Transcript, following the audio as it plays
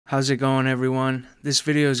How's it going, everyone? This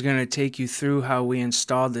video is going to take you through how we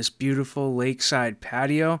installed this beautiful lakeside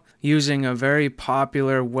patio using a very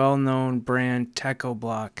popular, well-known brand Techo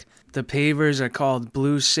Bloc. The pavers are called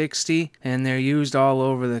Blue 60 and they're used all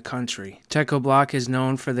over the country. Techo Bloc is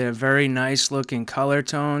known for their very nice looking color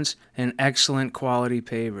tones and excellent quality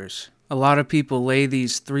pavers. A lot of people lay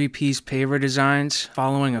these three-piece paver designs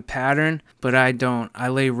following a pattern, but I don't. I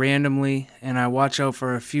lay randomly and I watch out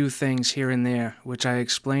for a few things here and there, which I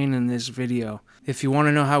explain in this video. If you want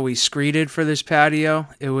to know how we screeded for this patio,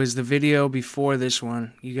 it was the video before this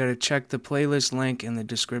one. You gotta check the playlist link in the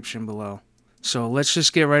description below. So let's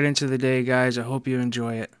just get right into the day, guys. I hope you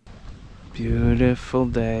enjoy it. Beautiful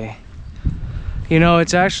day. You know,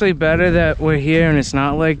 it's actually better that we're here and it's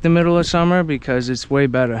not like the middle of summer because it's way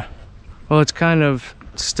better. Well, it's kind of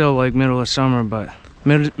still like middle of summer, but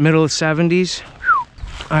middle of 70s.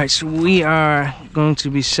 All right, so we are going to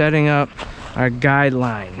be setting up our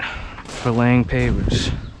guideline for laying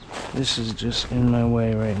pavers. This is just in my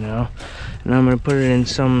way right now, and I'm gonna put it in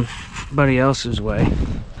somebody else's way.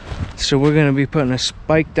 So we're gonna be putting a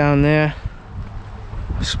spike down there,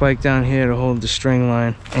 a spike down here to hold the string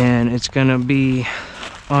line, and it's gonna be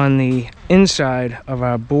on the inside of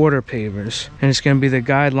our border pavers, and it's going to be the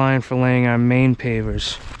guideline for laying our main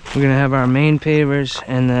pavers. We're going to have our main pavers,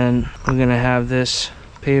 and then we're going to have this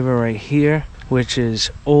paver right here, which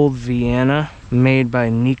is Old Vienna, made by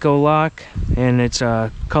Lock, and it's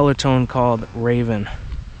a color tone called Raven.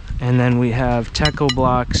 And then we have Techo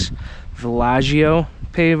Bloc's Villaggio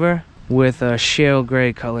paver with a shale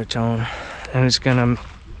gray color tone, and it's going to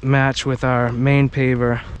match with our main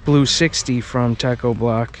paver Blue 60 from Techo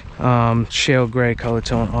Bloc, shale gray color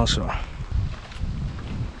tone also.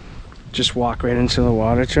 Just walk right into the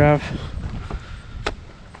water, Trav.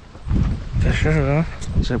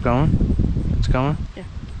 Is it going? It's going? Yeah.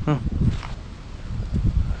 Oh.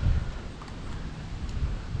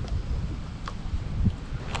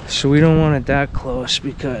 So we don't want it that close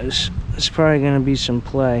because there's probably going to be some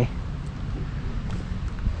play.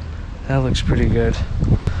 That looks pretty good.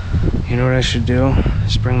 You know what I should do?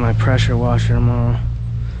 Is bring my pressure washer tomorrow.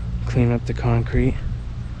 Clean up the concrete.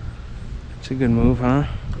 It's a good move, huh?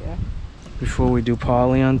 Yeah. Before we do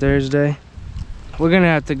poly on Thursday. We're gonna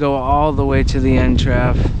have to go all the way to the end,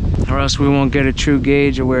 Trav, or else we won't get a true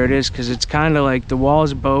gauge of where it is, because it's kind of like the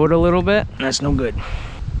wall's bowed a little bit. That's no good.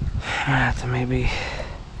 I have to maybe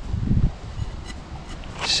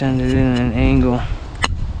send it in an angle.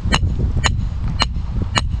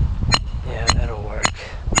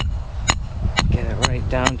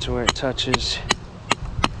 Down to where it touches.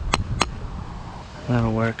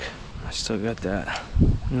 That'll work. I still got that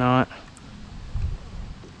knot.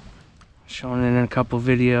 Shown it in a couple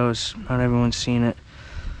videos. Not everyone's seen it.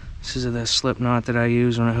 This is the slip knot that I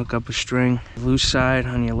use when I hook up a string. Loose side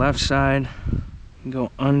on your left side. You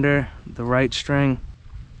go under the right string,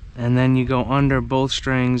 and then you go under both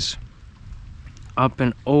strings, up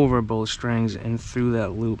and over both strings, and through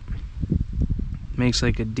that loop. Makes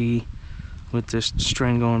like a D with this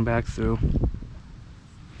string going back through.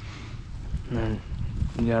 And then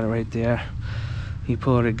you got it right there. You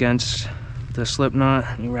pull it against the slip knot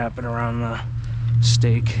and you wrap it around the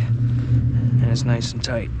stake, and it's nice and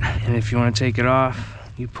tight. And if you want to take it off,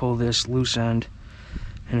 you pull this loose end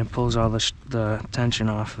and it pulls all the tension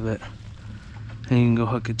off of it, and you can go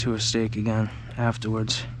hook it to a stake again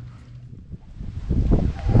afterwards.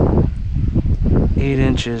 8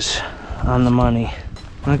 inches on the money.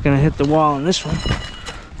 Not gonna hit the wall on this one.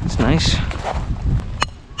 It's nice.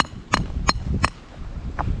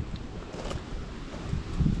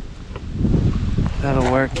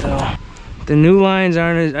 That'll work though. The new lines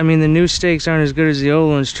aren't as, the new stakes aren't as good as the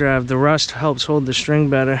old ones, Trav. The rust helps hold the string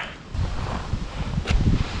better.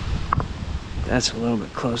 That's a little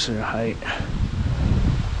bit closer to height.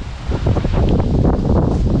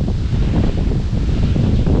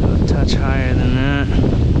 A touch higher than that.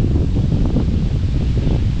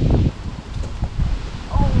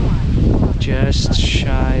 Just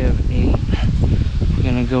shy of 8. We're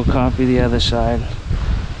gonna go copy the other side.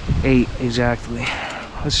 8 exactly.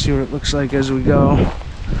 Let's see what it looks like as we go.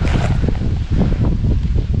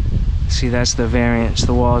 See, that's the variance.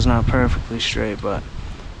 The wall is not perfectly straight, but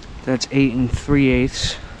that's 8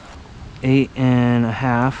 3/8, 8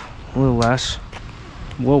 1/2, a little less.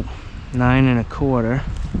 Whoa, 9 1/4,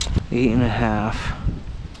 8 1/2,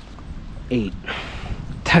 8.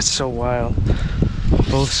 That's so wild.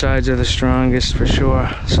 Both sides are the strongest for sure.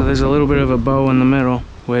 So there's a little bit of a bow in the middle,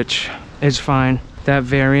 which is fine. That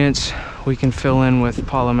variance we can fill in with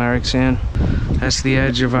polymeric sand. That's the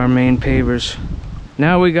edge of our main pavers.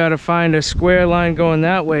 Now we gotta find a square line going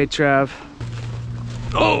that way, Trav.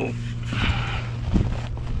 Oh!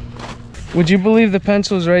 Would you believe the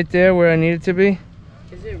pencil's right there where I need it to be?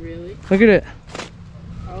 Is it really? Look at it.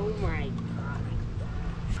 Oh my god.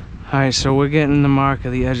 Alright, so we're getting the mark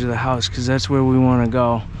of the edge of the house because that's where we want to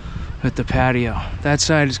go with the patio. That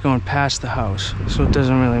side is going past the house, so it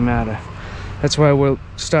doesn't really matter. That's why we're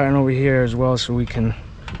starting over here as well, so we can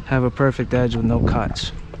have a perfect edge with no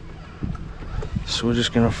cuts. So we're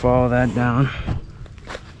just gonna follow that down.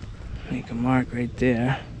 Make a mark right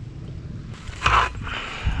there.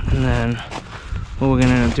 And then what we're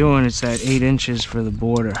gonna end up doing is that 8 inches for the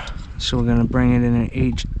border. So we're gonna bring it in at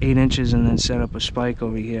 8 inches and then set up a spike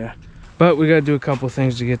over here. But we gotta do a couple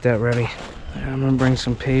things to get that ready. I'm gonna bring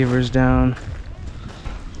some pavers down.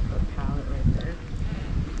 Pallet right there.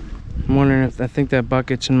 I'm wondering if I think that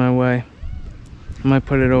bucket's in my way. I might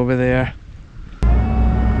put it over there.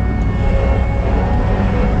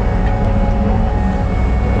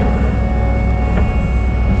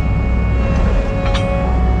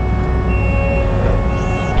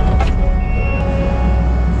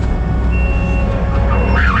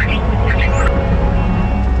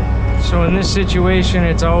 So in this situation,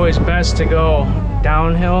 it's always best to go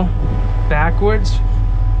downhill, backwards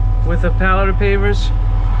with a pallet of pavers.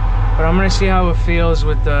 But I'm gonna see how it feels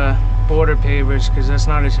with the border pavers because that's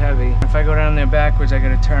not as heavy. If I go down there backwards, I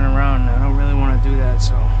gotta turn around and I don't really want to do that.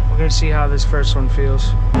 So we're gonna see how this first one feels.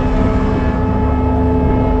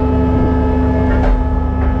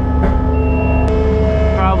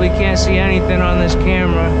 Probably can't see anything on this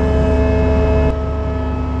camera.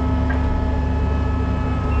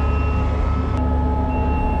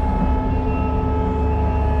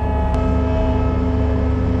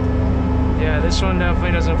 This one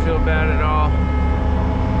definitely doesn't feel bad at all.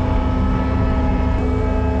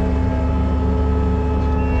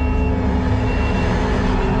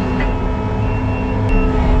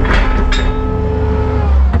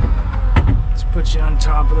 Let's put you on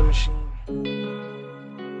top of the machine.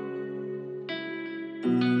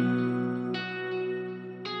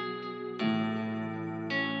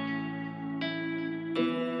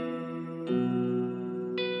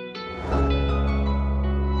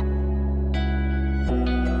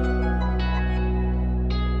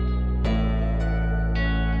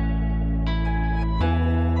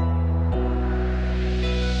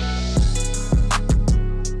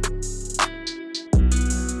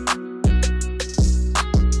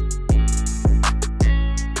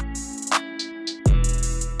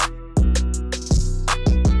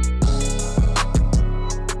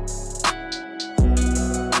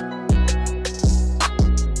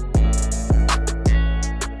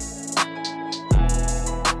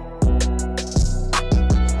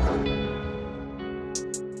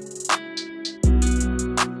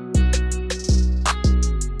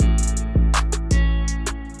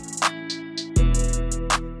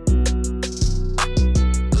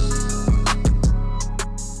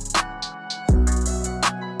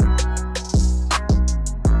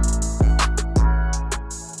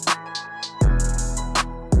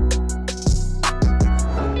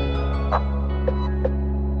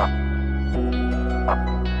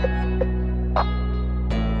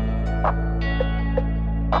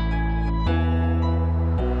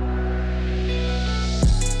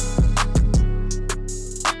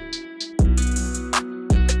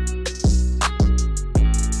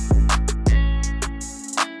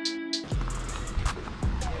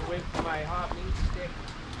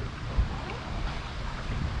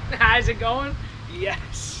 How's it going?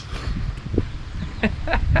 Yes.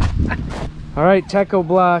 All right, Techo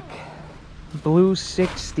Bloc, blue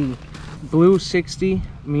 60. Blue 60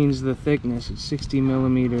 means the thickness. It's 60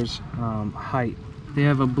 millimeters height. They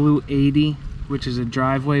have a blue 80, which is a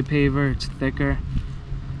driveway paver. It's thicker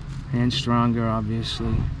and stronger,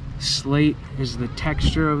 obviously. Slate is the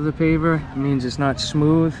texture of the paver. It means it's not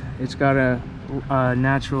smooth. It's got a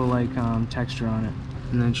natural texture on it.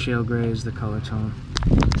 And then shale gray is the color tone.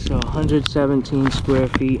 So 117 square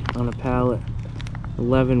feet on a pallet,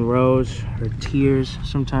 11 rows, or tiers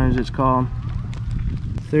sometimes it's called.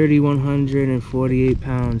 3,148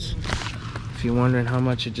 pounds. If you're wondering how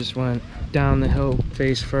much it just went down the hill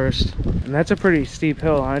face first. And that's a pretty steep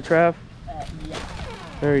hill, huh, Trav? Yeah.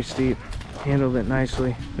 Very steep. Handled it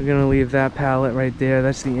nicely. We're gonna leave that pallet right there.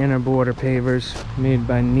 That's the inner border pavers made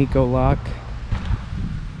by Techo Bloc.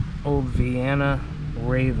 Old Vienna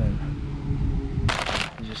Raven.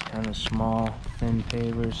 Just kind of small, thin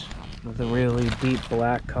pavers with a really deep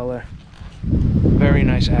black color. Very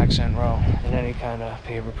nice accent row in any kind of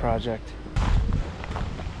paver project.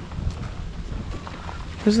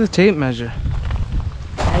 Where's the tape measure?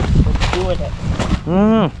 Let's do it. I don't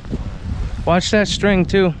know. Watch that string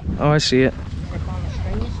too. Oh, I see it. Step on the string.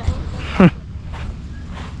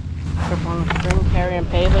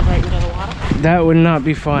 pavers right into the water? That would not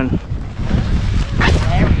be fun.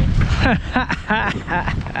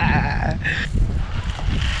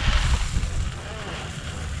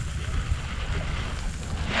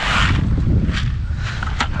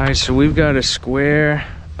 Alright, so we've got to square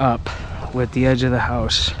up with the edge of the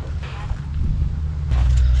house.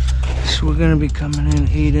 So we're going to be coming in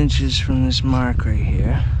 8 inches from this mark right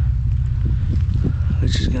here,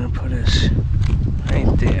 which is going to put us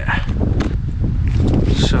right there.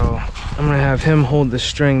 So I'm going to have him hold the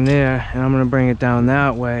string there, and I'm going to bring it down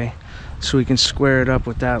that way so we can square it up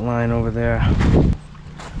with that line over there.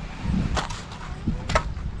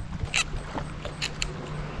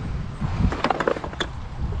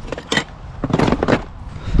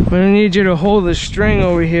 I'm going to need you to hold the string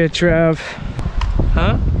over here, Trav.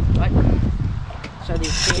 Huh? What? So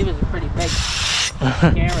these pavers are pretty big.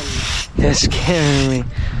 Scaring me. They're scaring me.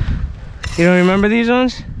 You don't remember these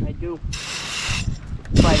ones? I do.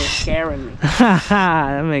 That's why they're scaring me.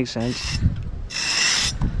 That makes sense.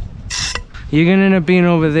 You're gonna end up being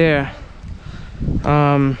over there.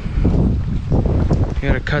 You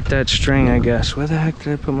gotta cut that string, I guess. Where the heck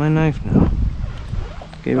did I put my knife now?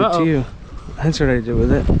 Gave it to you. That's what I did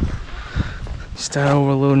with it. Start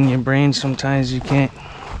overloading your brain. Sometimes you can't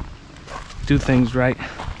do things right.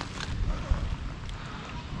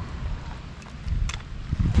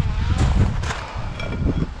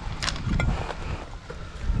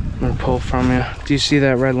 I'm gonna pull from you. Do you see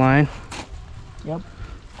that red line? Yep.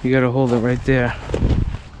 You gotta hold it right there. I'm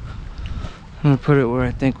gonna put it where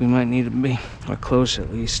I think we might need to be, or close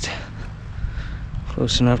at least.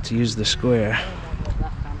 Close enough to use the square.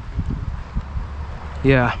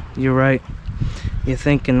 Yeah, you're right. You're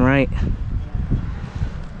thinking right.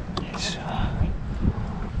 So,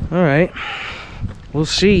 all right, we'll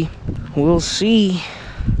see. We'll see.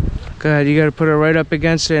 Go ahead, you gotta put it right up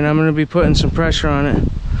against it, and I'm gonna be putting some pressure on it.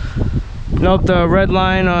 Note the red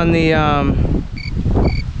line on the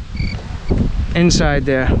inside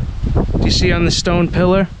there. Do you see on the stone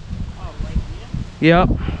pillar? Oh, right here? Yep.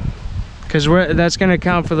 Because that's going to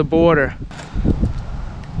count for the border.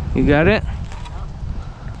 You got it?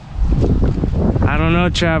 I don't know,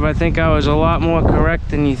 Trav. I think I was a lot more correct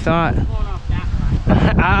than you thought. Going off that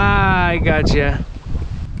line. Ah, I got you.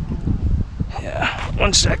 Yeah.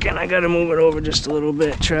 1 second. I got to move it over just a little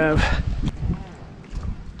bit, Trav.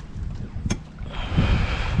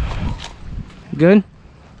 Good?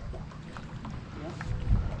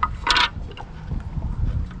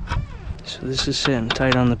 So this is sitting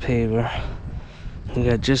tight on the paver. We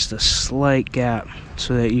got just a slight gap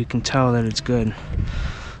so that you can tell that it's good.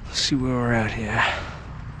 Let's see where we're at here.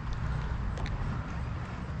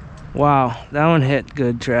 Wow, that one hit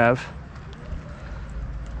good, Trav.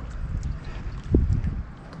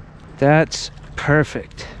 That's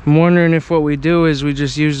perfect. I'm wondering if what we do is we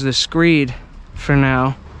just use the screed for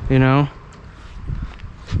now, you know?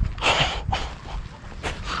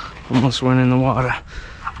 Almost went in the water.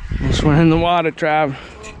 Almost went in the water, Trav.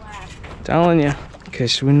 Telling you. Okay,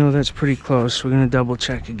 so we know that's pretty close. We're gonna double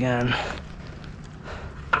check again.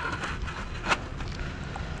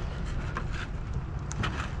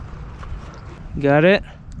 Got it?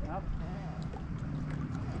 Yep.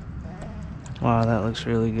 Wow, that looks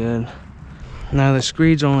really good. Now the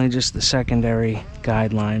screed's only just the secondary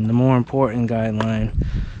guideline. The more important guideline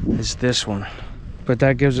is this one. But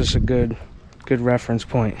that gives us a good reference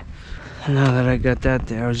point. And now that I got that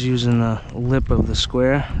there, I was using the lip of the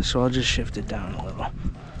square, so I'll just shift it down a little.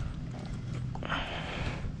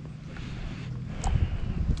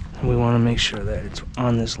 And we want to make sure that it's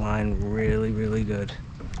on this line really, really good.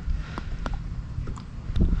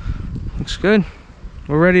 Looks good.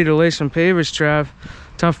 We're ready to lay some pavers, Trav.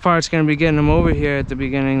 Tough part's gonna be getting them over here at the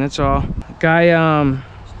beginning, that's all. Guy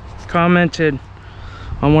commented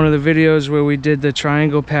on one of the videos where we did the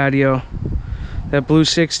triangle patio. That blue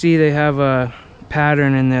 60, they have a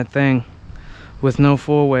pattern in that thing with no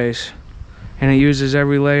four-ways. And it uses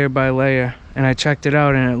every layer by layer. And I checked it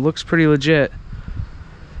out and it looks pretty legit.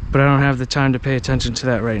 But I don't have the time to pay attention to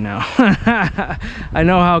that right now. I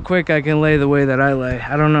know how quick I can lay the way that I lay.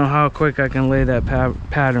 I don't know how quick I can lay that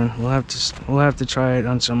pattern. We'll have to try it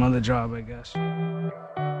on some other job, I guess.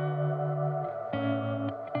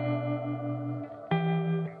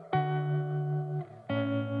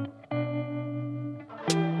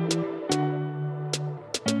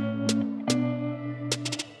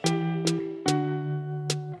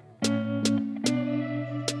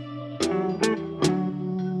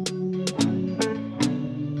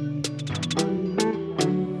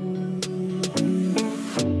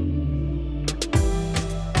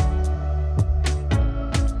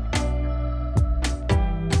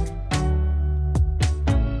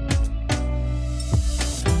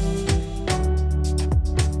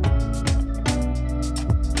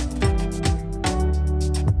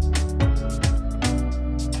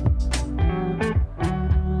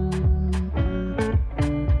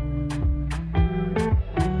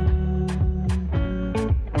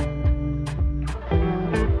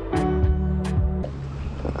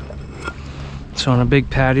 So on a big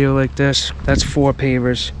patio like this, that's 4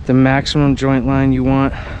 pavers. The maximum joint line you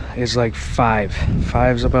want is like 5.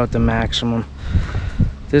 5's about the maximum.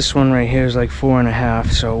 This one right here is like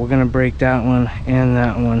 4.5, so we're gonna break that one and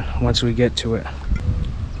that one once we get to it.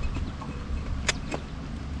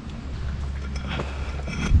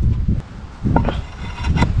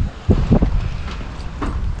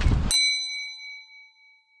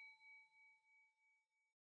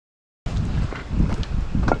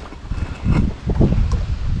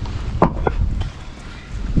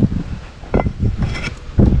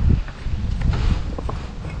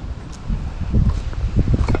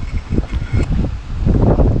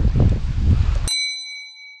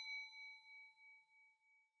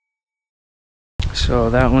 So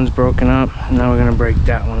that one's broken up, and now we're gonna break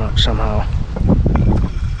that one up somehow.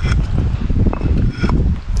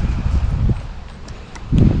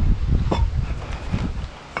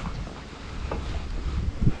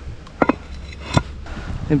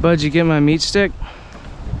 Hey bud, you get my meat stick?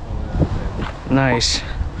 Nice.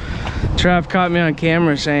 Trav caught me on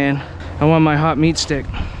camera saying, I want my hot meat stick.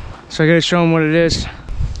 So I gotta show him what it is.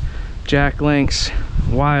 Jack Link's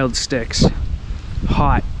wild sticks.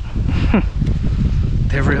 Hot.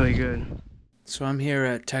 They're really good. So I'm here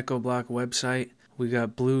at Techo Bloc website. We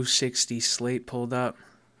got Blue 60 slate pulled up.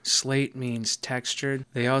 Slate means textured.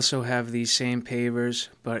 They also have these same pavers,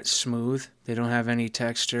 but smooth. They don't have any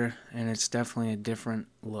texture, and it's definitely a different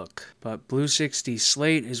look. But Blue 60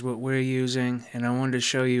 slate is what we're using, and I wanted to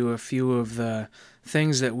show you a few of the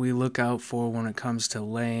things that we look out for when it comes to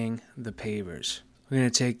laying the pavers. We're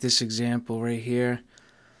going to take this example right here.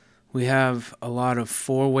 We have a lot of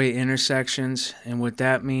 4-way intersections, and what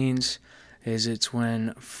that means is it's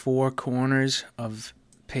when 4 corners of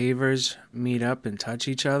pavers meet up and touch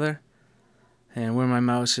each other. And where my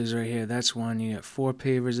mouse is right here, that's one. You get 4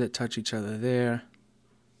 pavers that touch each other there.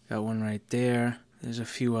 Got one right there. There's a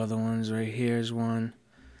few other ones right here is one.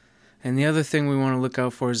 And the other thing we want to look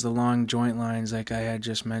out for is the long joint lines like I had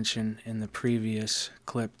just mentioned in the previous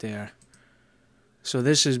clip there. So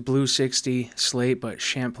this is Blue 60 slate, but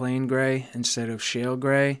Champlain gray instead of shale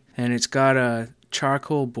gray. And it's got a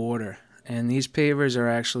charcoal border. And these pavers are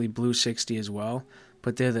actually Blue 60 as well,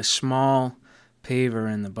 but they're the small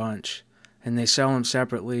paver in the bunch. And they sell them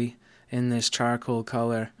separately in this charcoal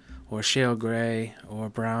color or shale gray or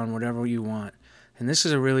brown, whatever you want. And this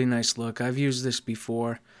is a really nice look. I've used this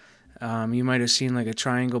before. You might have seen like a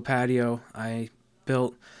triangle patio I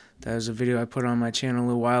built. That was a video I put on my channel a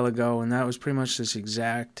little while ago, and that was pretty much this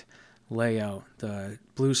exact layout. The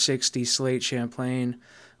Blue 60 slate Champlain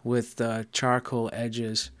with the charcoal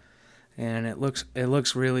edges. And it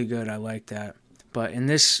looks really good. I like that. But in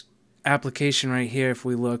this application right here, if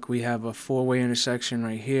we look, we have a 4-way intersection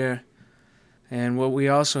right here. And what we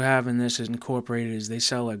also have in this is incorporated is they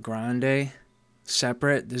sell a grande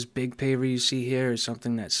separate. This big paver you see here is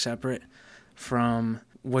something that's separate from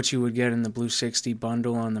what you would get in the Blue 60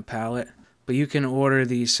 bundle on the pallet. But you can order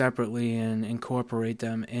these separately and incorporate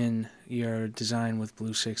them in your design with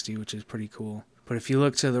Blue 60, which is pretty cool. But if you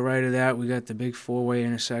look to the right of that, we got the big 4-way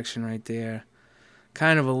intersection right there.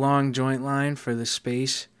 Kind of a long joint line for the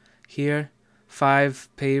space here. 5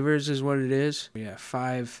 pavers is what it is. Yeah,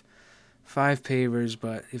 five pavers,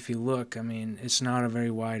 but if you look, I mean, it's not a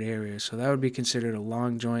very wide area. So that would be considered a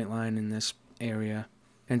long joint line in this area.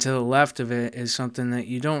 And to the left of it is something that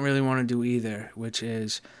you don't really want to do either, which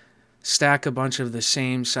is stack a bunch of the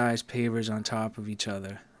same size pavers on top of each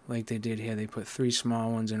other. Like they did here. They put 3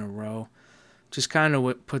 small ones in a row. Just kind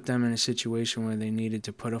of put them in a situation where they needed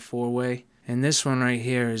to put a 4-way. And this one right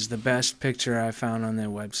here is the best picture I found on their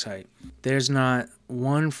website. There's not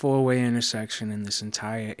one 4-way intersection in this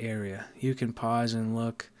entire area. You can pause and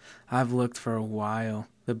look. I've looked for a while.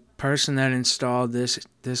 The person that installed this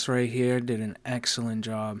right here did an excellent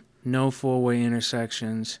job. No 4-way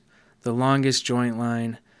intersections. The longest joint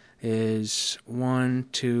line is 1,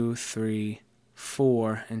 2, 3,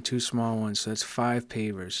 4, and 2 small ones. So that's 5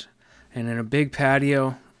 pavers. And in a big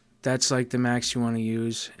patio, that's like the max you want to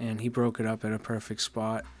use, and he broke it up at a perfect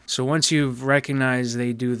spot. So once you've recognized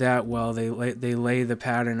they do that well, they lay the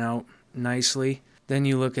pattern out nicely, then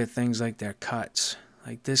you look at things like their cuts.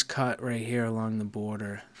 Like this cut right here along the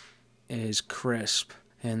border is crisp,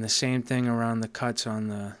 and the same thing around the cuts on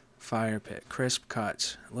the fire pit. Crisp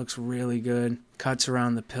cuts. It looks really good. Cuts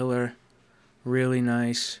around the pillar, really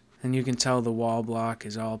nice. And you can tell the wall block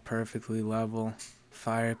is all perfectly level.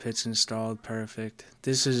 Fire pit's installed perfect.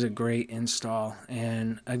 This is a great install.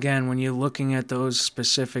 And again, when you're looking at those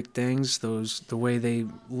specific things, the way they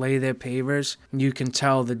lay their pavers, you can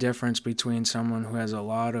tell the difference between someone who has a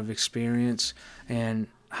lot of experience and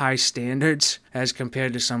high standards as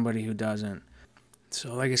compared to somebody who doesn't.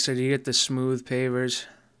 So like I said, you get the smooth pavers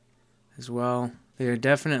as well. They are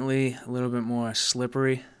definitely a little bit more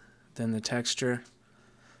slippery than the texture,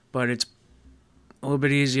 but it's a little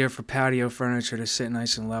bit easier for patio furniture to sit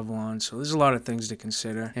nice and level on. So there's a lot of things to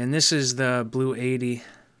consider. And this is the Blue 80,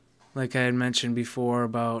 like I had mentioned before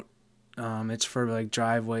about it's for like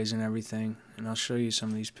driveways and everything. And I'll show you some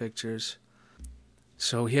of these pictures.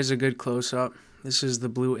 So here's a good close-up. This is the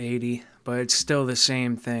Blue 80, but it's still the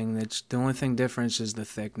same thing. The only thing difference is the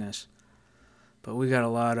thickness. But we got a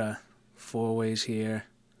lot of four-ways here.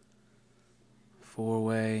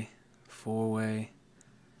 Four-way, four-way.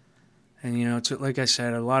 And you know, like I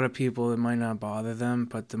said, a lot of people, it might not bother them,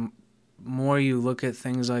 but the more you look at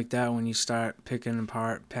things like that when you start picking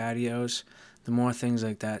apart patios, the more things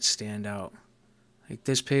like that stand out. Like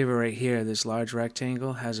this paver right here, this large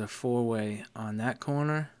rectangle, has a four-way on that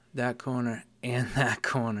corner, and that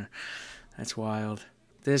corner. That's wild.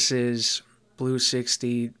 This is Blue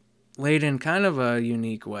 60, laid in kind of a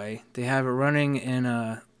unique way. They have it running in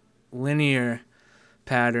a linear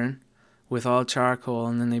pattern with all charcoal,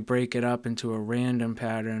 and then they break it up into a random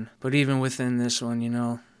pattern. But even within this one, you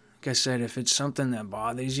know, like I said, if it's something that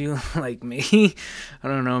bothers you, like me, I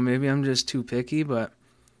don't know, maybe I'm just too picky, but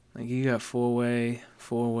like you got four-way,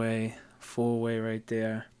 four-way, four-way right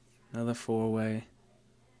there, another four-way.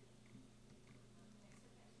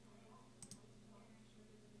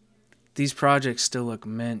 These projects still look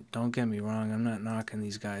mint, don't get me wrong, I'm not knocking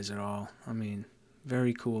these guys at all. I mean,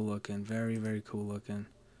 very cool looking, very, very cool looking.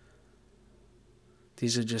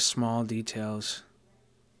 These are just small details.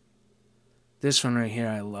 This one right here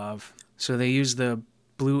I love. So they use the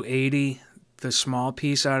Blue 80, the small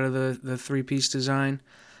piece out of the three-piece design,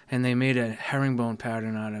 and they made a herringbone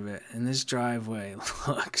pattern out of it. And this driveway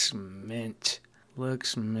looks mint.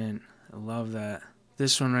 Looks mint. I love that.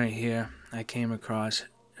 This one right here I came across.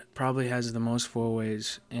 Probably has the most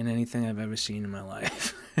four-ways in anything I've ever seen in my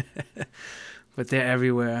life. But they're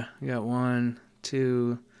everywhere. You got 1,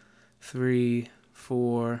 2, 3,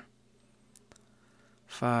 4,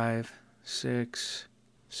 5, 6,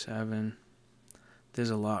 7. There's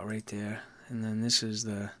a lot right there. And then this is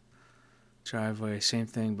the driveway, same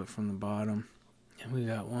thing but from the bottom. And we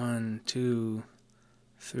got 1, 2,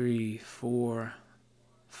 3, 4,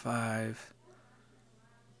 5,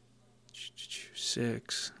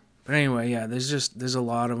 6. But anyway, yeah, there's a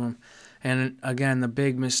lot of them. And again, the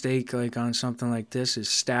big mistake like on something like this is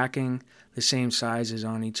stacking the same sizes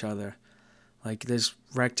on each other. Like this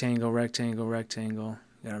rectangle, rectangle, rectangle.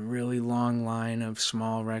 You got a really long line of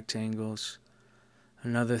small rectangles.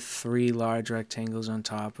 Another 3 large rectangles on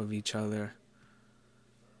top of each other.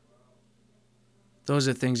 Those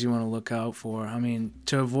are things you want to look out for. I mean,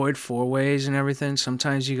 to avoid four-ways and everything,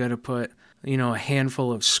 sometimes you got to put, you know, a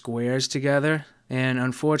handful of squares together. And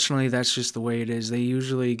unfortunately, that's just the way it is. They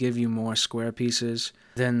usually give you more square pieces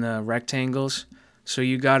than the rectangles. So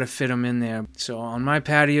you got to fit them in there. So on my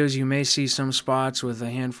patios, you may see some spots with a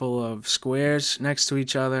handful of squares next to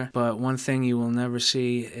each other. But one thing you will never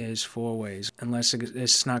see is four-ways, unless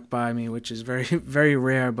it's snuck by me, which is very, very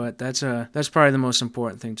rare. But that's probably the most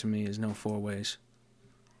important thing to me is no four-ways.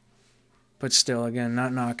 But still, again,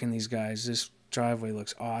 not knocking these guys. This driveway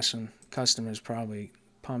looks awesome. Customers probably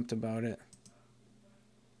pumped about it.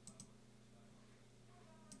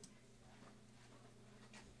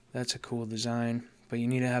 That's a cool design, but you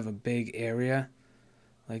need to have a big area.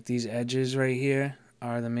 Like these edges right here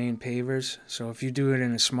are the main pavers. So if you do it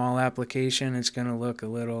in a small application, it's going to look a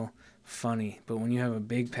little funny. But when you have a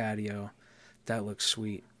big patio, that looks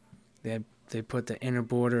sweet. They put the inner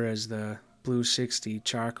border as the Blue 60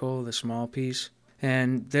 charcoal, the small piece.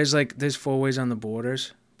 And there's four-ways on the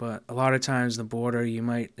borders, but a lot of times the border,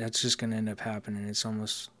 that's just going to end up happening. It's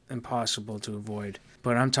almost impossible to avoid.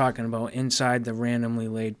 But I'm talking about inside the randomly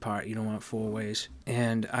laid part. You don't want four-ways.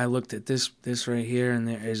 And I looked at this right here, and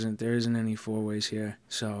there isn't any four-ways here.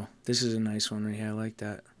 So this is a nice one right here. I like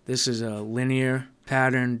that. This is a linear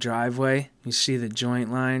pattern driveway. You see the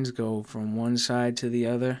joint lines go from one side to the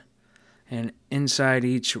other. And inside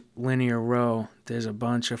each linear row, there's a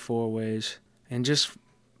bunch of four-ways. And just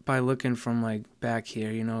by looking from like back here,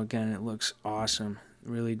 you know, again, it looks awesome. It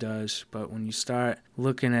really does. But when you start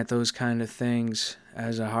looking at those kind of things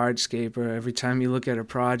as a hardscaper, every time you look at a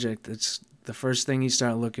project, it's the first thing you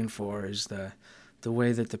start looking for is the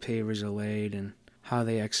way that the pavers are laid and how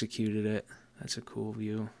they executed it. That's a cool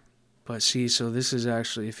view. But see, so this is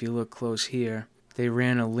actually, if you look close here, they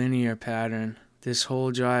ran a linear pattern this whole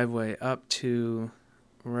driveway up to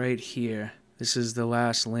right here. This is the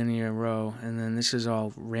last linear row, and then this is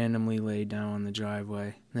all randomly laid down on the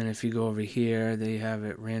driveway. Then if you go over here, they have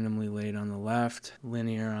it randomly laid on the left,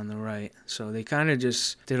 linear on the right. So they kind of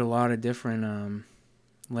just did a lot of different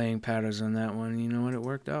laying patterns on that one. You know what? It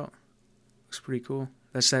worked out. Looks pretty cool.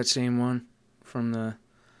 That's that same one from the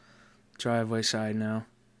driveway side now.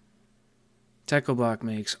 Techo Bloc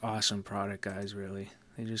makes awesome product, guys, really.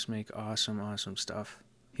 They just make awesome stuff.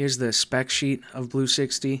 Here's the spec sheet of Blue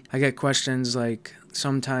 60. I get questions like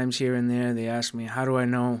sometimes here and there. They ask me, how do I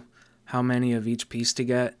know how many of each piece to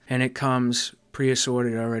get? And it comes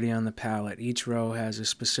pre-assorted already on the pallet. Each row has a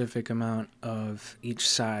specific amount of each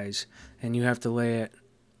size, and you have to lay it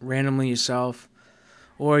randomly yourself,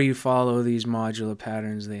 or you follow these modular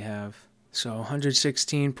patterns they have. So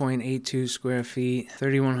 116.82 square feet,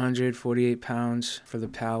 3,148 pounds for the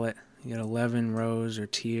pallet. You got 11 rows or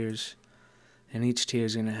tiers, and each tier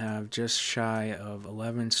is going to have just shy of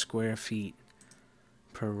 11 square feet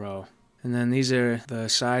per row. And then these are the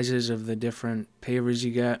sizes of the different pavers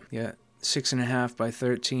you get. You got 6.5 by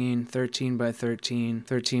 13, 13 by 13,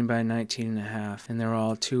 13 by 19.5, and they're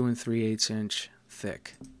all 2 3/8 inch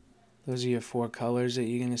thick. Those are your 4 colors that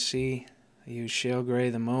you're going to see. I use shale gray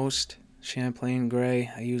the most. Champlain gray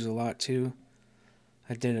I use a lot too.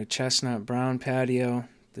 I did a chestnut brown patio.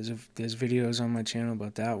 There's videos on my channel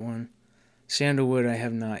about that one. Sandalwood I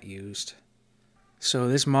have not used. So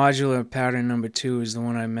this modular pattern number 2 is the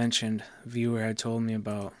one I mentioned. A viewer had told me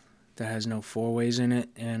about, that has no 4-ways in it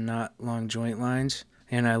and not long joint lines.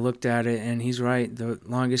 And I looked at it, and he's right. The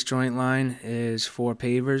longest joint line is 4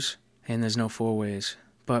 pavers, and there's no 4-ways.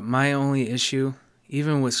 But my only issue,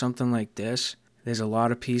 even with something like this, there's a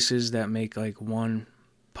lot of pieces that make like one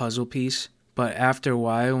puzzle piece. But after a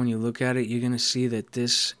while, when you look at it, you're going to see that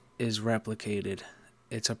this is replicated.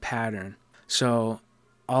 It's a pattern. So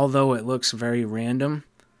although it looks very random,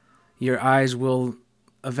 your eyes will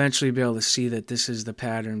eventually be able to see that this is the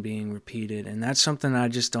pattern being repeated. And that's something I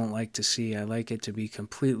just don't like to see. I like it to be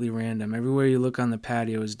completely random. Everywhere you look on the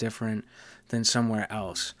patio is different than somewhere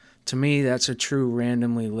else. To me, that's a true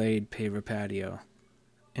randomly laid paver patio.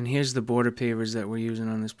 And here's the border pavers that we're using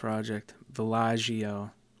on this project.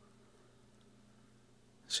 Villaggio.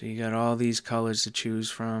 So you got all these colors to choose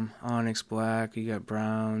from. Onyx black, you got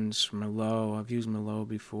browns, Merlot. I've used Merlot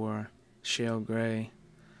before. Shale gray.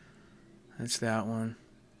 That's that one.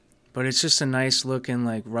 But it's just a nice looking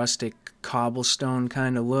like rustic cobblestone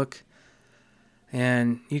kind of look.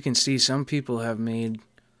 And you can see some people have made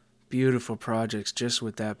beautiful projects just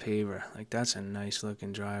with that paver. Like that's a nice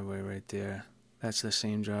looking driveway right there. That's the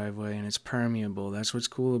same driveway, and it's permeable. That's what's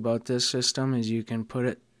cool about this system, is you can put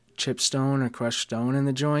it chip stone or crushed stone in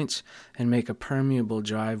the joints and make a permeable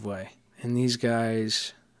driveway. And these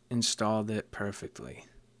guys installed it perfectly.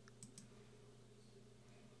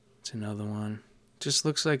 It's another one. Just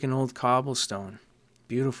looks like an old cobblestone.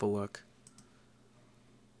 Beautiful look.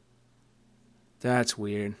 That's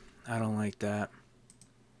weird. I don't like that.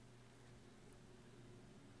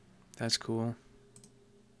 That's cool.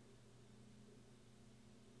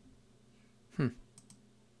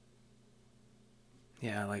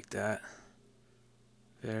 Yeah, I like that.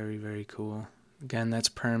 Very cool. Again, that's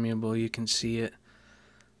permeable. You can see it.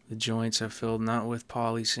 The joints are filled not with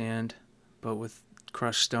poly sand, but with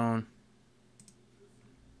crushed stone.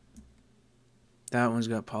 That one's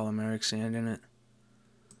got polymeric sand in it.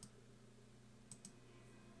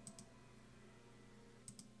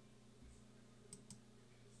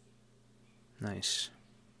 Nice.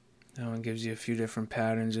 That one gives you a few different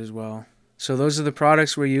patterns as well. So those are the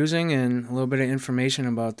products we're using and a little bit of information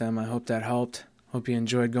about them. I hope that helped. Hope you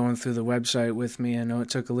enjoyed going through the website with me. I know it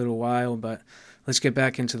took a little while, but let's get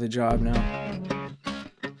back into the job now.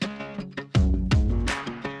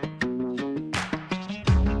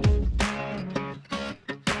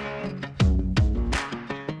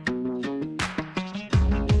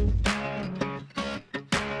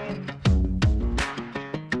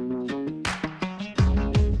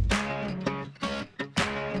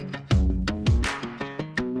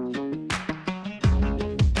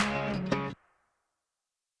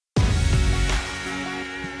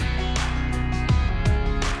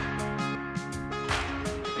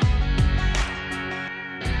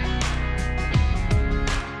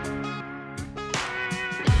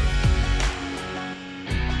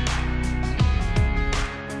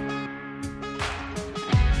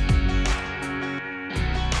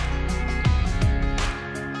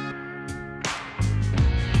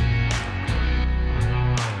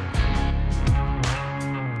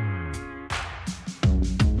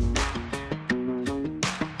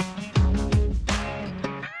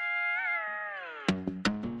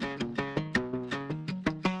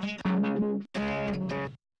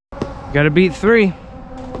 Gotta beat 3.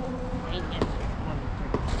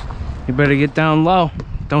 You better get down low.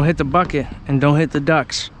 Don't hit the bucket and don't hit the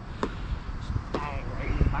ducks.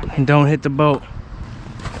 And don't hit the boat.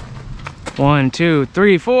 1, 2,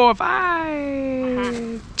 3, 4,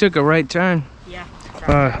 5. Took a right turn. Yeah.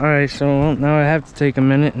 Alright, so now I have to take a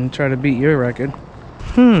minute and try to beat your record.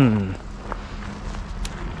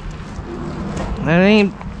 That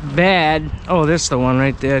ain't bad. Oh, this is the one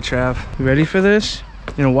right there, Trav. You ready for this?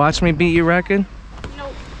 You gonna watch me beat your record?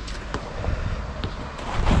 Nope.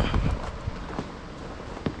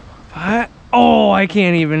 What? Oh, I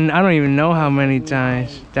don't even know how many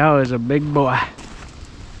times. That was a big boy.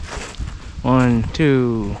 1,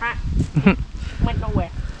 2. Went nowhere.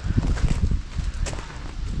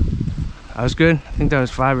 That was good. I think that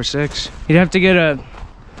was 5 or 6. You'd have to get a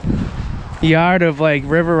yard of like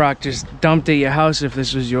river rock just dumped at your house if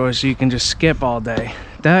this was yours, so you can just skip all day.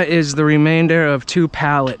 That is the remainder of 2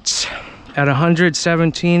 pallets at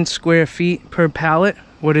 117 square feet per pallet.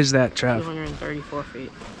 What is that, Trav? 234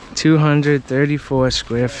 feet. 234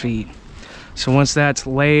 square feet. So once that's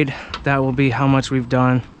laid, that will be how much we've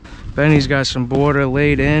done. Benny's got some border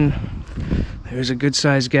laid in. There's a good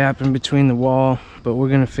sized gap in between the wall, but we're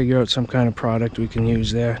gonna figure out some kind of product we can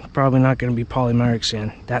use there. Probably not gonna be polymeric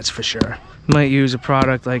sand, that's for sure. Might use a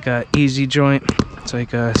product like a Easy Joint. It's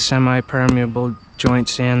like a semi-permeable joint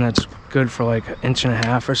sand that's good for like 1.5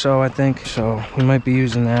 inches or so, I think. So we might be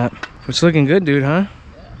using that. It's looking good, dude, huh?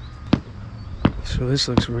 So this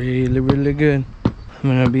looks really, really good. I'm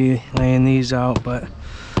gonna be laying these out, but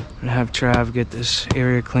I'm gonna have Trav get this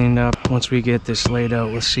area cleaned up. Once we get this laid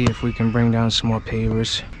out, we'll see if we can bring down some more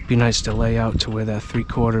pavers. Be nice to lay out to where that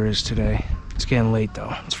 3/4 is today. It's getting late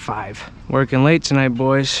though, it's 5. Working late tonight,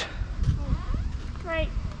 boys. Right.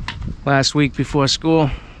 Last week before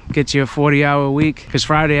school, get you a 40-hour week. Cause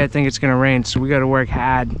Friday I think it's gonna rain, so we gotta work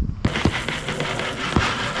hard.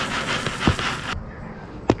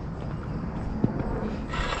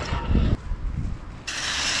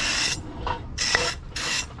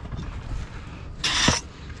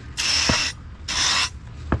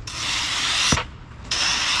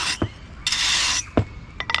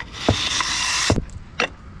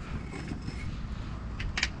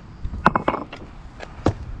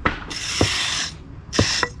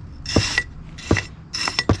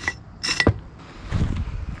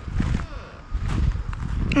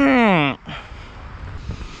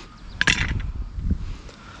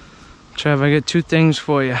 Trav, I got 2 things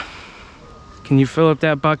for you. Can you fill up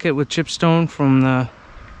that bucket with chipstone from the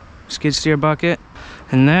skid steer bucket?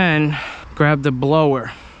 And then grab the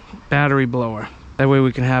blower, battery blower. That way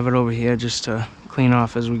we can have it over here just to clean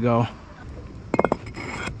off as we go.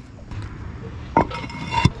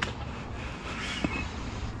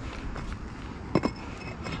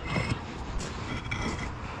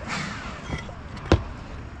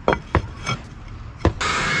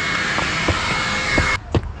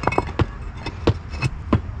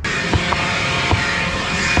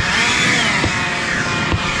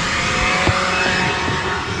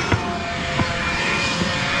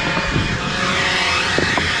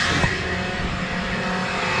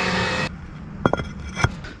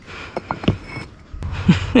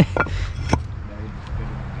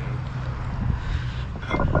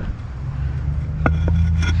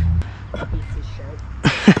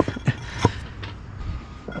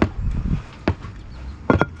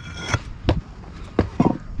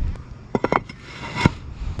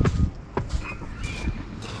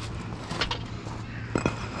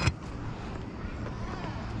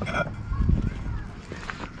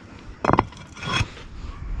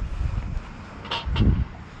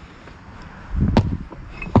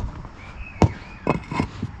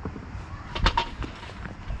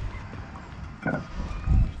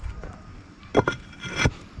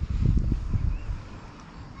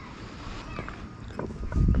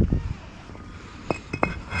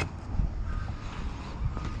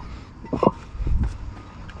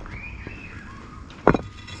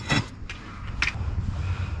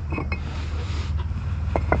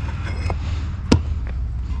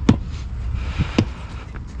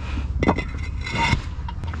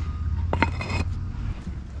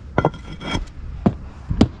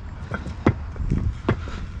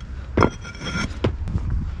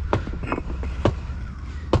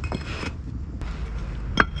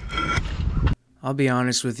 I'll be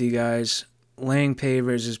honest with you guys, laying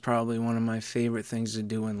pavers is probably one of my favorite things to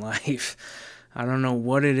do in life. I don't know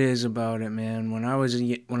what it is about it, man. When I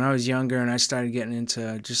was younger and I started getting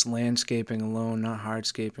into just landscaping alone, not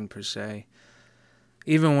hardscaping per se.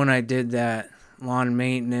 Even when I did that, lawn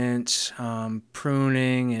maintenance,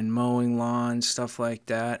 pruning and mowing lawns, stuff like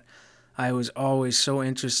that, I was always so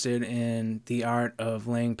interested in the art of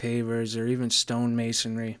laying pavers or even stone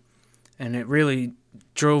masonry, and it really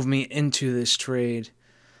drove me into this trade.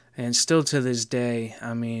 And still to this day,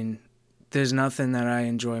 I mean, there's nothing that I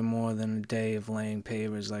enjoy more than a day of laying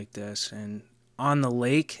pavers like this. And on the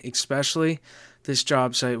lake especially, this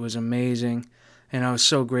job site was amazing, and I was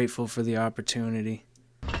so grateful for the opportunity.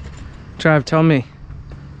 Trav, tell me,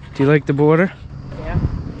 do you like the border? Yeah.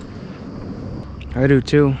 I do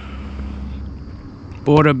too.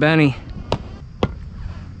 Border Benny.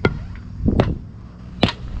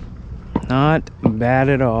 Not bad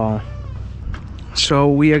at all.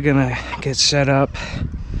 So we are gonna get set up,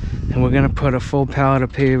 and we're gonna put a full pallet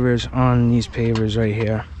of pavers on these pavers right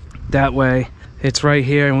here. That way it's right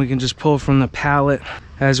here, and we can just pull from the pallet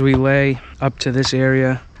as we lay up to this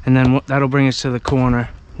area, and then that'll bring us to the corner.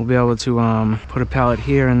 We'll be able to put a pallet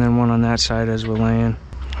here and then one on that side as we're laying.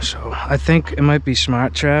 So I think it might be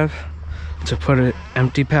smart, Trav, to put an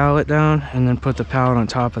empty pallet down and then put the pallet on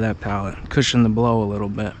top of that pallet, cushion the blow a little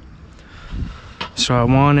bit. So I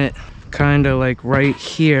want it kind of like right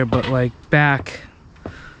here, but like back.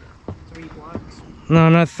 3 blocks? No,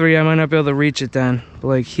 not 3. I might not be able to reach it then, but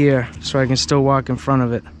like here, so I can still walk in front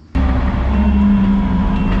of it.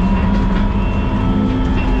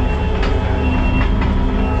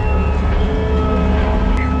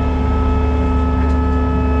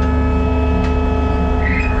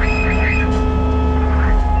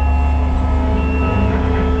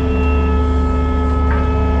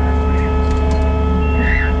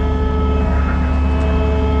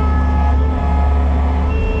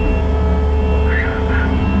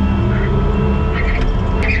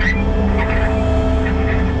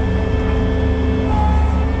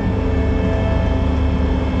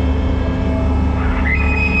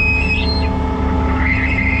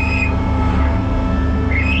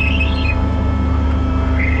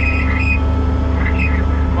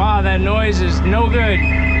 That noise is no good.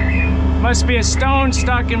 Must be a stone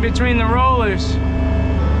stuck in between the rollers.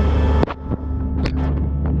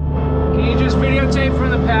 Can you just videotape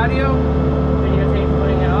from the patio? Videotape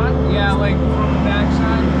putting it on? Yeah, like from the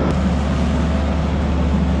backside.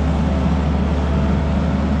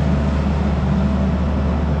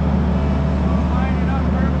 Line it up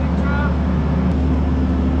perfect, Rob.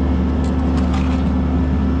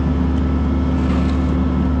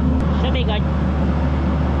 Should be good.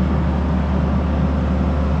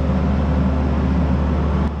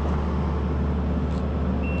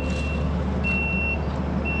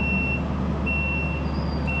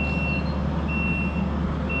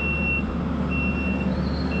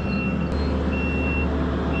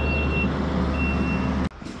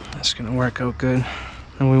 That's gonna work out good,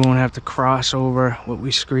 and we won't have to cross over what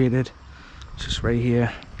we screeded. It's just right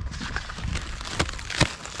here.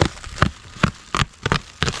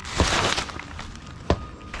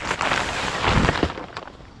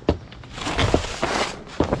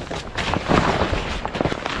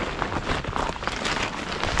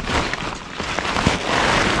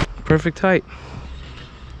 Perfect height.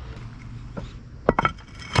 Look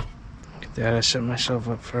at that, I set myself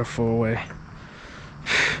up for a 4-way.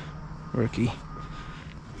 Rookie.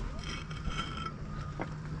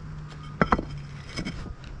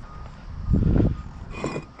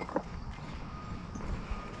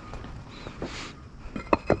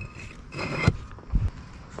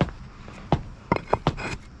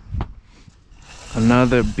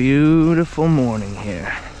 Another beautiful morning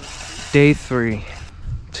here. Day 3.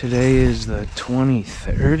 Today is the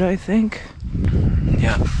 23rd, I think.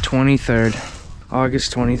 Yeah, 23rd.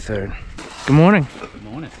 August 23rd. Good morning. Good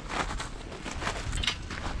morning.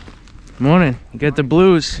 Morning. You got the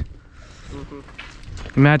blues. You're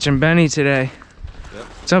matching Benny today. Yep.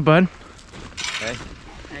 What's up, bud? Hey.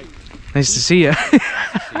 Hey. Nice to see you. See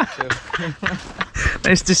you too.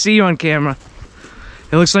 Nice to see you on camera.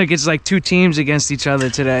 It looks like it's like 2 teams against each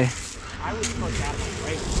other today. I would put that one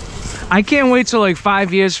right. I can't wait till like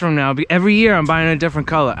 5 years from now. Every year I'm buying a different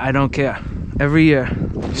color. I don't care. Every year.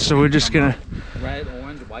 So we're just gonna... Red,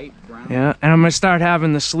 orange, white, brown. Yeah, and I'm gonna start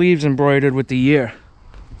having the sleeves embroidered with the year.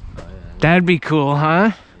 That'd be cool,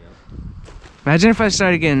 huh? Imagine if I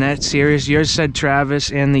started getting that serious. Yours said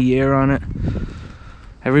Travis and the year on it.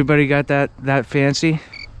 Everybody got that fancy?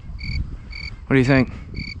 What do you think?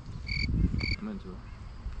 I'm into it.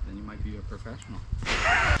 Then you might be a professional.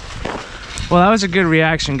 Well, that was a good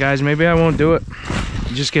reaction, guys. Maybe I won't do it.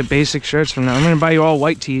 Just get basic shirts from now. I'm gonna buy you all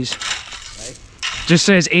white tees. Right? Just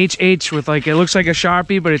says HH with like, it looks like a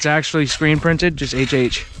Sharpie, but it's actually screen printed, just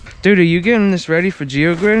HH. Dude, are you getting this ready for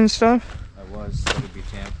GeoGrid and stuff? I was, so to be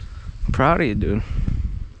tamped. I'm proud of you, dude.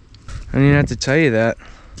 I didn't have to tell you that.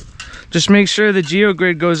 Just make sure the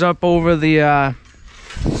geogrid goes up over the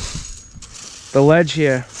ledge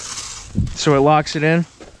here, so it locks it in.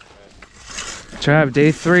 Trav,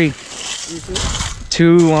 day 3.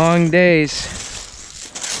 2 long days.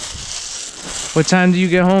 What time did you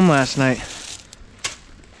get home last night?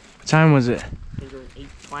 What time was it? I think it was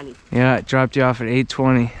 8:20. Yeah, it dropped you off at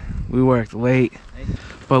 8:20. We worked late.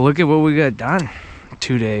 But look at what we got done.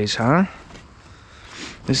 2 days, huh?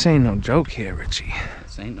 This ain't no joke here, Richie.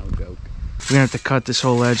 This ain't no joke. We're gonna have to cut this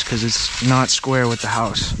whole edge because it's not square with the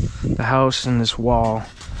house. The house and this wall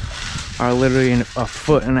are literally a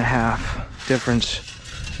 1.5 foot difference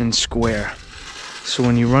in square. So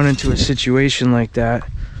when you run into a situation like that,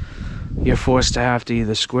 you're forced to have to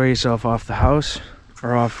either square yourself off the house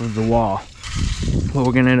or off of the wall. What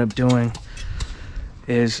we're gonna end up doing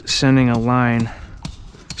is sending a line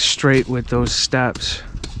straight with those steps,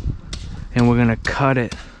 and we're gonna cut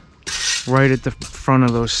it right at the front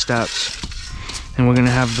of those steps, and we're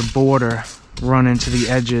gonna have the border run into the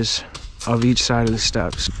edges of each side of the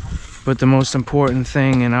steps. But the most important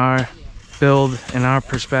thing in our build and our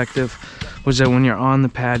perspective was that when you're on the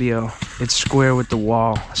patio, it's square with the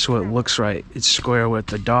wall, so it looks right. It's square with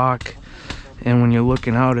the dock, and when you're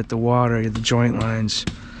looking out at the water, the joint lines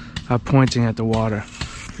are pointing at the water.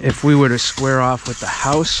 If we were to square off with the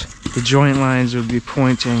house, the joint lines would be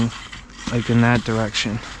pointing like in that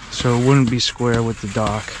direction, so it wouldn't be square with the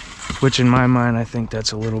dock, which in my mind, I think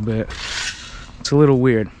that's it's a little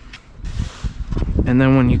weird. And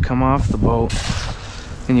then when you come off the boat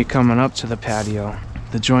and you're coming up to the patio,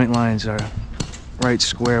 the joint lines are right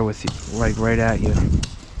square with you, like right at you.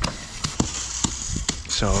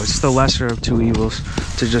 So it's the lesser of two evils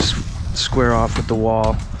to just square off with the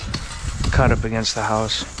wall, cut up against the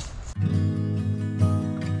house.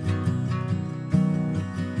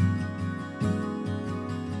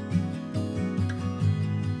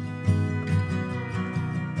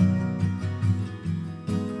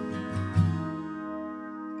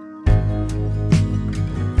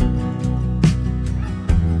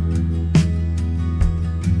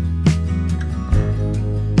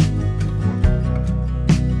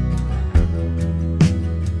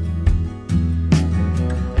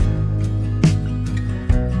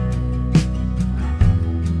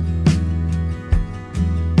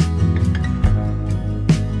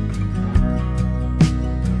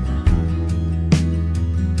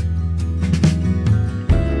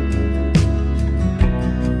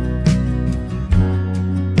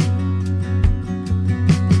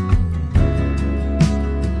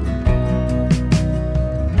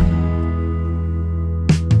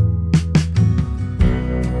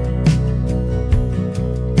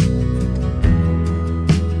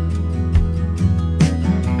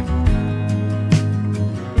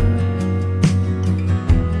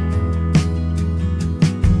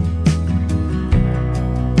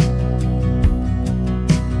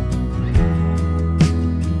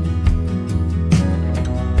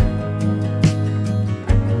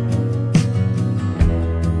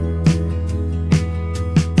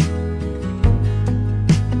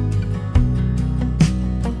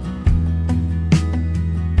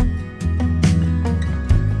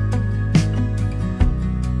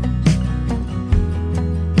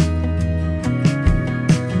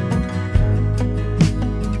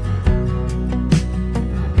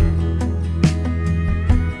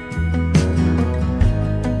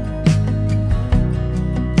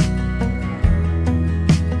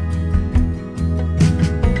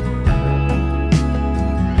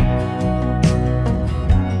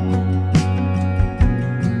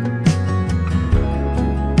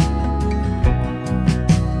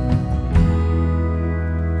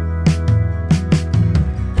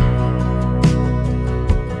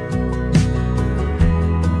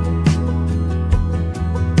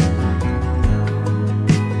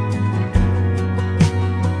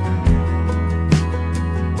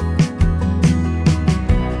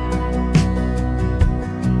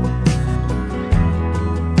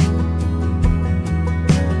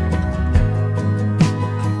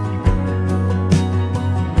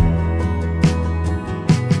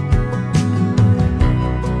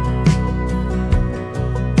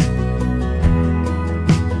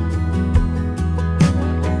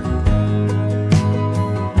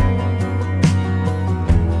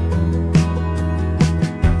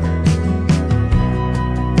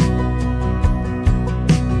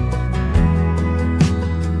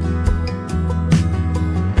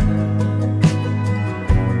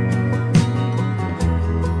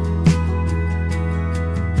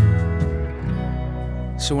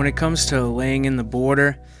 So when it comes to laying in the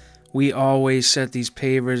border, we always set these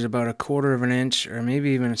pavers about 1/4 of an inch or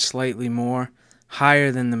maybe even slightly more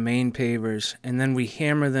higher than the main pavers, and then we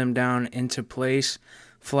hammer them down into place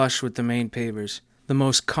flush with the main pavers. The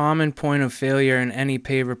most common point of failure in any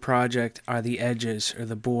paver project are the edges or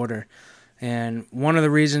the border. And one of the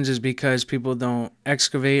reasons is because people don't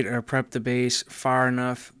excavate or prep the base far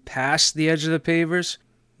enough past the edge of the pavers.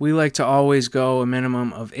 We like to always go a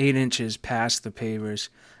minimum of 8 inches past the pavers,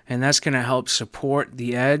 and that's going to help support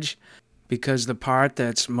the edge, because the part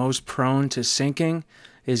that's most prone to sinking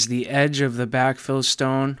is the edge of the backfill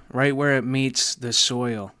stone right where it meets the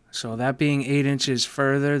soil. So that being 8 inches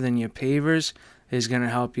further than your pavers is going to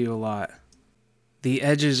help you a lot. The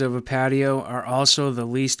edges of a patio are also the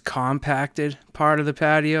least compacted part of the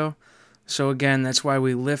patio. So again, that's why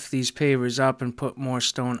we lift these pavers up and put more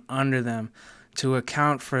stone under them to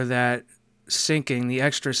account for that sinking, the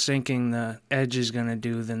extra sinking the edge is going to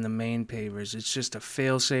do than the main pavers. It's just a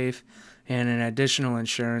fail-safe and an additional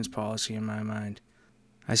insurance policy in my mind.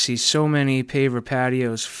 I see so many paver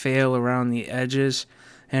patios fail around the edges,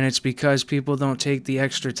 and it's because people don't take the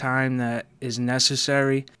extra time that is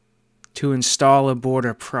necessary to install a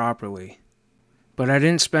border properly. But I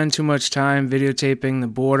didn't spend too much time videotaping the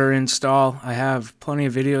border install. I have plenty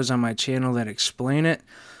of videos on my channel that explain it,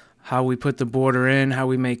 how we put the border in, how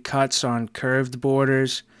we make cuts on curved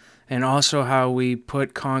borders, and also how we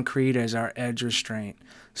put concrete as our edge restraint.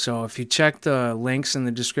 So if you check the links in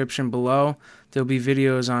the description below, there'll be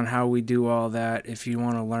videos on how we do all that if you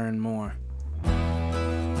want to learn more.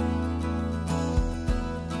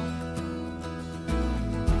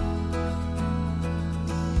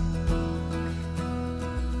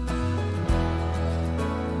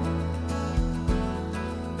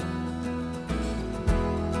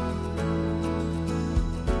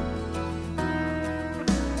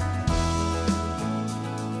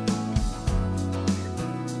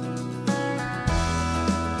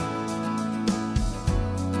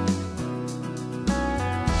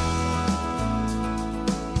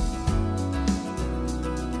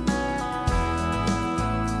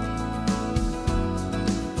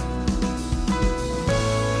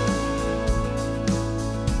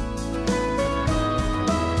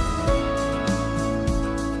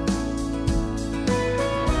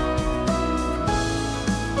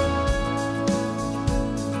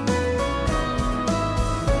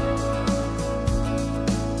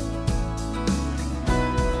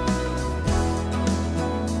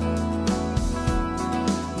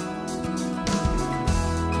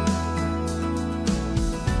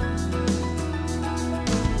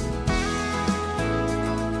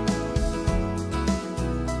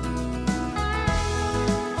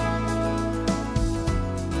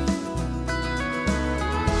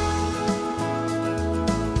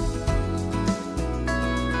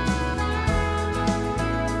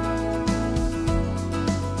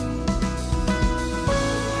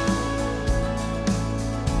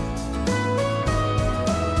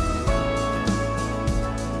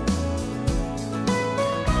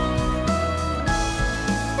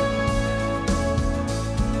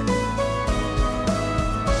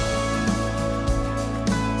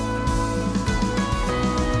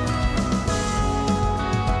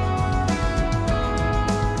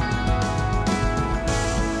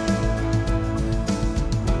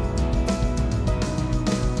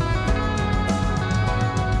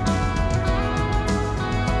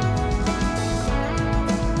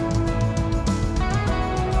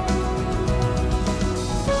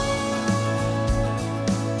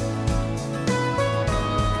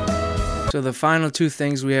 So the final two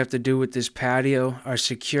things we have to do with this patio are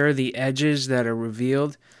secure the edges that are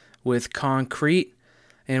revealed with concrete,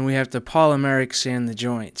 and we have to polymeric sand the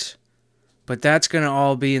joints. But that's going to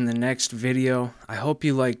all be in the next video. I hope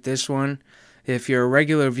you liked this one. If you're a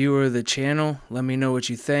regular viewer of the channel, let me know what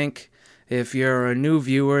you think. If you're a new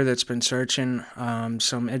viewer that's been searching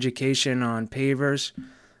some education on pavers,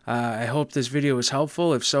 I hope this video was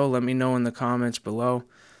helpful. If so, let me know in the comments below.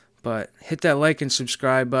 But hit that like and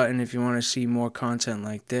subscribe button if you want to see more content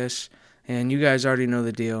like this. And you guys already know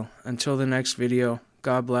the deal. Until the next video,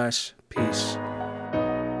 God bless. Peace.